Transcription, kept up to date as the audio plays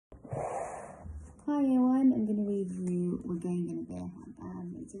Hi Yr1, I'm going to read you We're Going on a Bear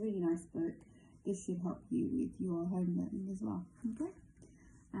Hunt. It's a really nice book. This should help you with your home learning as well. Okay?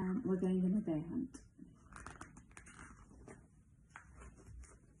 We're going on a bear hunt.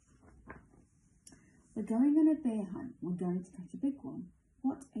 We're going on a bear hunt. We're going to catch a big one.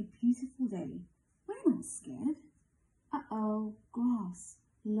 What a beautiful day. We're not scared. Uh-oh, grass.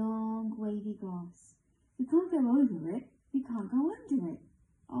 Long, wavy grass. We can't go over it. We can't go under it.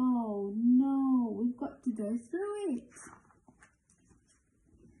 Oh no, we've got to go through it.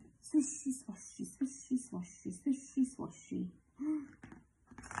 Swishy, swashy, swishy, swashy, swishy, swashy.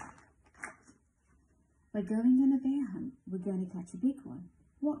 We're going on a bear hunt. We're going to catch a big one.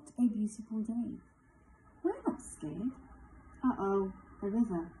 What a beautiful day. We're not scared. Uh-oh, a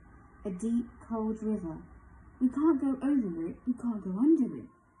river. A deep, cold river. We can't go over it. We can't go under it.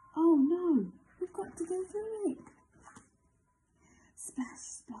 Oh no, we've got to go through it. Splash,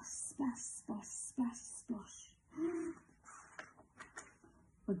 splash, splash, splash, splash, splash.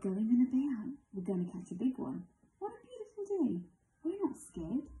 We're going on a bear hunt. We're going to catch a big one. What a beautiful day. We're not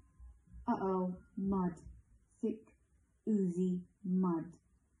scared. Uh-oh, mud. Thick, oozy mud.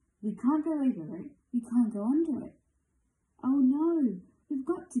 We can't go over it. We can't go under it. Oh no, we've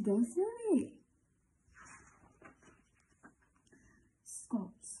got to go through it.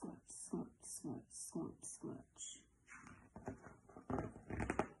 Squelch, squelch, squelch, squelch, squelch, squelch.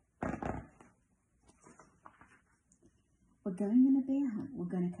 We're going on a bear hunt. We're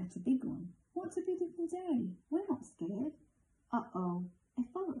going to catch a big one. What a beautiful day. We're not scared. Uh-oh, a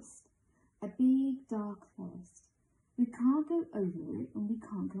forest. A big, dark forest. We can't go over it and we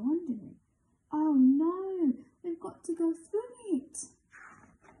can't go under it. Oh no, we've got to go through it.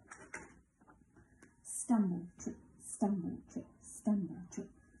 Stumble, trip, stumble, trip, stumble, trip.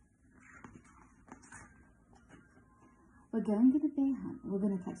 We're going on a bear hunt. We're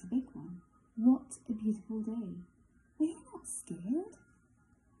going to catch a big one. What a beautiful day. We're not scared.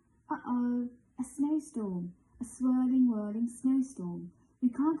 Uh-oh, a snowstorm. A swirling, whirling snowstorm. We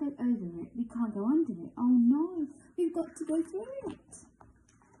can't go over it. We can't go under it. Oh no, we've got to go through it.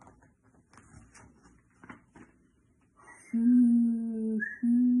 Hoo,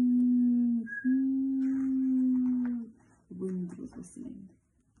 hoo, hoo. The wind was whistling.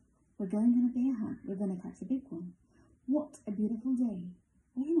 We're going on a bear hunt. We're going to catch a big one. What a beautiful day.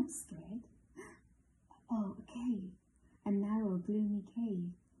 We're not scared. Oh, a cave. A narrow, gloomy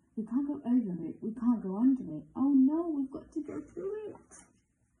cave. We can't go over it. We can't go under it. Oh no, we've got to go through it.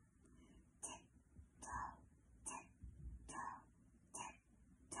 Tick-toe, tick-toe,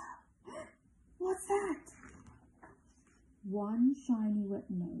 tick-toe. What's that? One shiny wet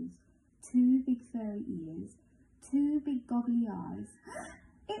nose, two big furry ears, two big goggly eyes.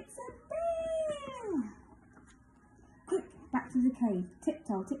 It's a bear! Quick, back to the cave.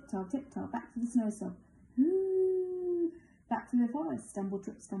 Tiptoe, tiptoe, tiptoe, back to the snowstorm. Ooh, back to the forest. Stumble,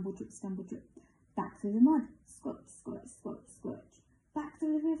 trip, stumble, trip, stumble, trip. Back through the mud. Squelch, squelch, squelch, squelch. Back to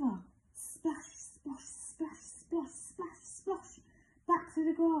the river. Splash, splash, splash, splash, splash, splash. Back through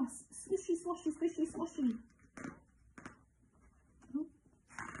the grass. Swishy, swashy, swishy, swashy.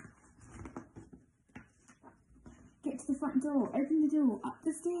 Get to the front door. Open the door. Up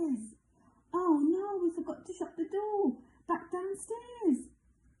the stairs. Oh no, we forgot to shut the door. Back downstairs.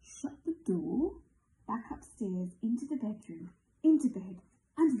 Shut the door. Back upstairs, into the bedroom, into bed,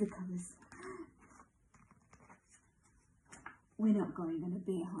 under the covers. We're not going on a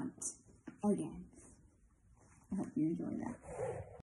bear hunt again. I hope you enjoy that.